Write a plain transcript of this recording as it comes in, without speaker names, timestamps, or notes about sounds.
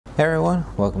Hey everyone,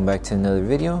 welcome back to another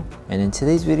video. And in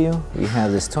today's video we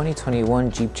have this 2021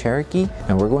 Jeep Cherokee,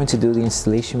 and we're going to do the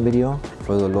installation video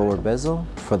for the lower bezel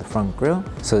for the front grille.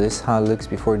 So this is how it looks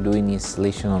before doing the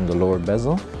installation on the lower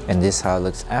bezel, and this is how it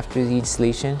looks after the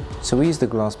installation. So we use the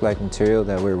gloss black material,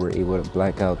 that way we're able to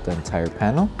black out the entire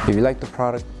panel. If you like the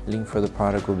product, link for the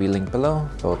product will be linked below.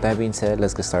 But with that being said,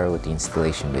 let's get started with the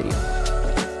installation video.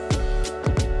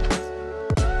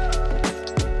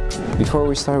 Before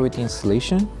we start with the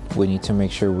installation, we need to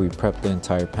make sure we prep the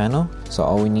entire panel. So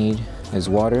all we need is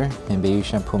water and baby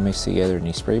shampoo mixed together in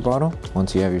a spray bottle.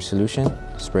 Once you have your solution,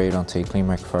 spray it onto a clean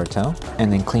microfiber towel,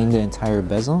 and then clean the entire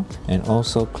bezel, and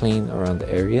also clean around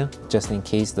the area just in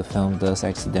case the film does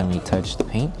accidentally touch the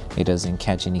paint. It doesn't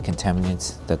catch any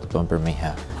contaminants that the bumper may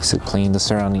have. So clean the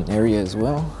surrounding area as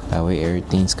well, that way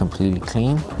everything's completely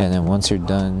clean. And then once you're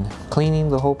done cleaning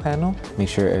the whole panel, make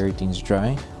sure everything's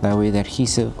dry, that way the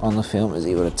adhesive on the film is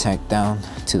able to tack down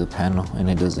to the panel and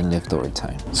it doesn't lift over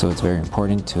time. So it's very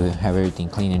important to have everything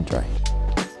clean and dry.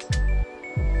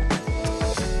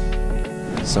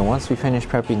 So once we finish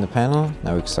prepping the panel,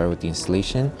 now we can start with the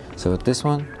installation. So with this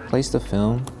one, place the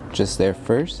film just there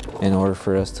first in order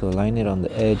for us to align it on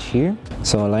the edge here.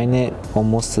 So align it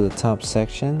almost to the top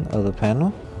section of the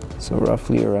panel, so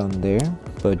roughly around there,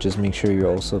 but just make sure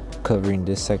you're also covering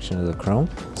this section of the chrome.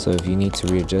 So if you need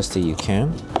to readjust it, you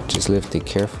can. Just lift it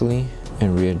carefully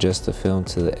and readjust the film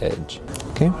to the edge.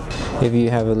 Okay, if you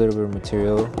have a little bit of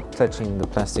material touching the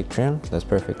plastic trim, that's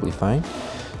perfectly fine,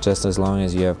 just as long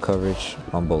as you have coverage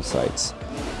on both sides.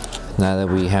 Now that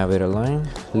we have it aligned,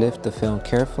 lift the film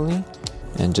carefully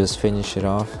and just finish it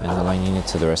off and aligning it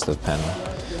to the rest of the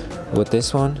panel. With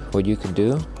this one, what you can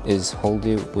do is hold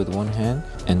it with one hand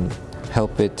and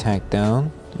help it tack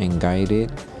down and guide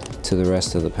it to the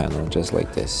rest of the panel, just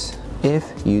like this. If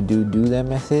you do that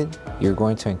method, you're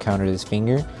going to encounter this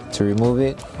finger. To remove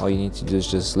it, all you need to do is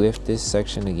just lift this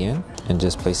section again and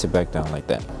just place it back down like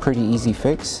that. Pretty easy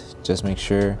fix. Just make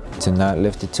sure to not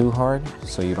lift it too hard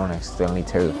so you don't accidentally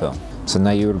tear the film. So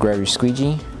now you would grab your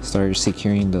squeegee, start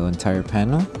securing the entire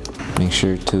panel. Make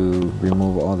sure to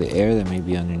remove all the air that may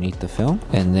be underneath the film.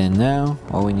 And then now,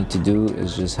 all we need to do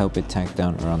is just help it tack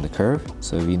down around the curve.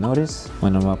 So if you notice,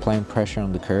 when I'm applying pressure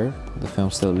on the curve, the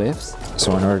film still lifts.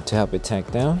 So in order to help it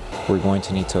tack down, we're going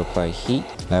to need to apply heat.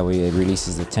 That way it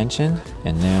releases the tension,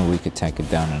 and then we could tack it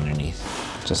down underneath,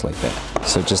 just like that.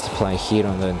 So just apply heat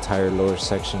on the entire lower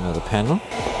section of the panel.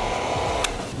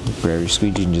 Grab your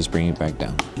squeegee and just bring it back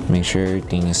down. Make sure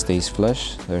everything stays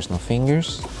flush, there's no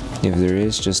fingers. If there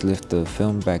is, just lift the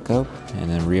film back up and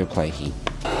then reapply heat.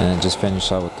 And then just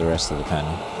finish off with the rest of the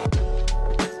panel.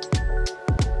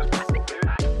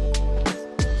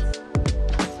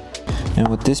 And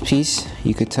with this piece,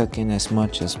 you could tuck in as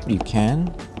much as you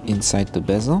can inside the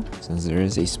bezel, since there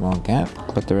is a small gap,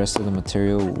 but the rest of the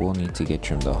material will need to get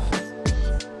trimmed off.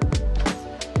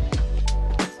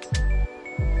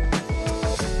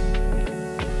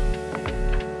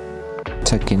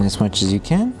 Tuck in as much as you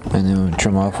can and then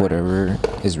trim off whatever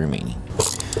is remaining.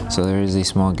 So there is a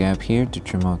small gap here to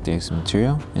trim off the excess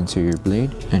material. Insert your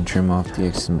blade and trim off the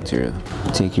excess material.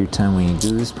 Take your time when you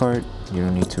do this part. You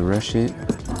don't need to rush it.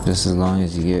 Just as long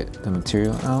as you get the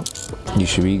material out, you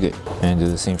should be good. And do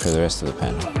the same for the rest of the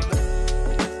panel.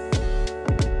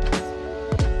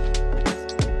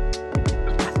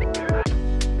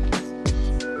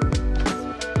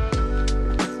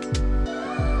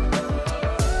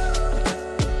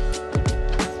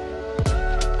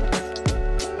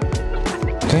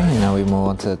 Okay, and now we move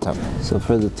on to the top. So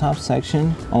for the top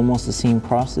section, almost the same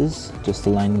process, just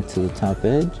align it to the top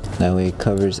edge. That way it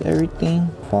covers everything,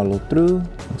 follow through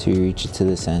until you reach it to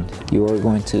this end. You are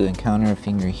going to encounter a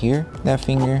finger here. That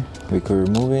finger, we could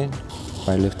remove it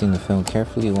by lifting the film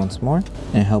carefully once more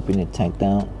and helping it tack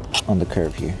down on the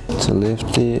curve here. So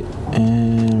lift it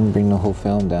and bring the whole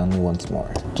film down once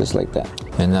more, just like that.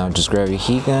 And now just grab your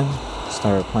heat gun,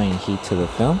 start applying heat to the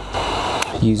film.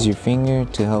 Use your finger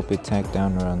to help it tack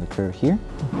down around the curve here.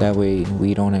 That way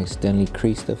we don't accidentally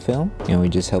crease the film, and we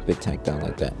just help it tack down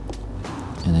like that.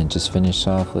 And then just finish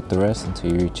off with the rest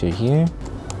until you reach it here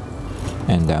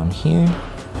and down here.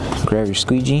 Grab your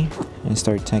squeegee and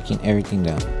start tacking everything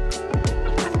down.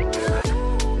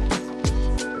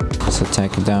 So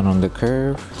tack it down on the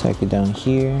curve, tack it down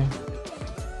here,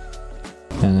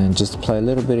 and then just apply a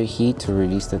little bit of heat to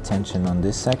release the tension on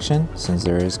this section, since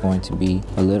there is going to be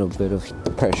a little bit of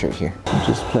pressure here.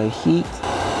 Just apply heat,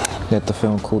 let the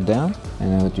film cool down,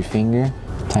 and then with your finger,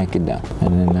 tack it down.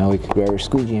 And then now we can grab our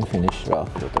squeegee and finish it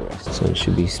off with the rest. So it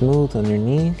should be smooth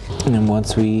underneath. And then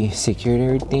once we secured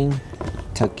everything,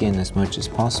 tuck in as much as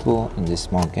possible in this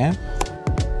small gap.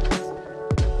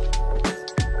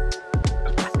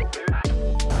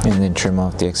 and then trim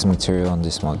off the excess material on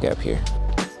this small gap here.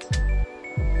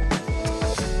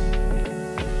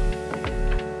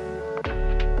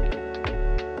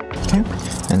 Okay,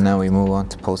 and now we move on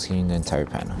to post heating the entire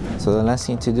panel. So the last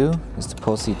thing to do is to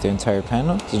post heat the entire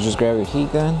panel. So just grab your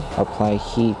heat gun, apply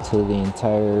heat to the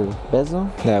entire bezel.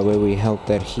 That way we help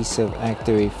the adhesive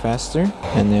activate faster.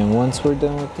 And then once we're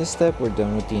done with this step, we're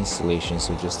done with the installation.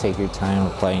 So just take your time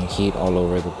applying heat all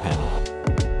over the panel.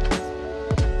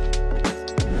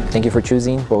 Thank you for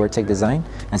choosing Bogar Tech Design.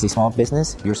 As a small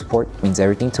business, your support means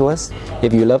everything to us.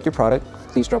 If you loved your product,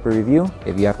 please drop a review.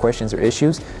 If you have questions or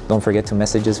issues, don't forget to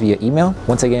message us via email.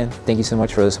 Once again, thank you so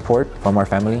much for the support from our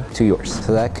family to yours.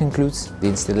 So that concludes the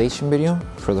installation video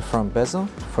for the front bezel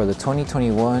for the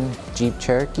 2021 Jeep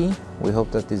Cherokee. We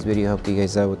hope that this video helped you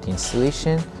guys out with the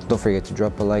installation. Don't forget to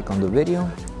drop a like on the video.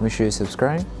 Make sure you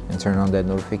subscribe and turn on that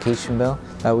notification bell.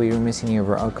 That way you're missing any of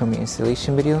our upcoming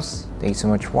installation videos. Thanks so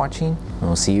much for watching, and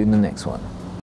we'll see you in the next one.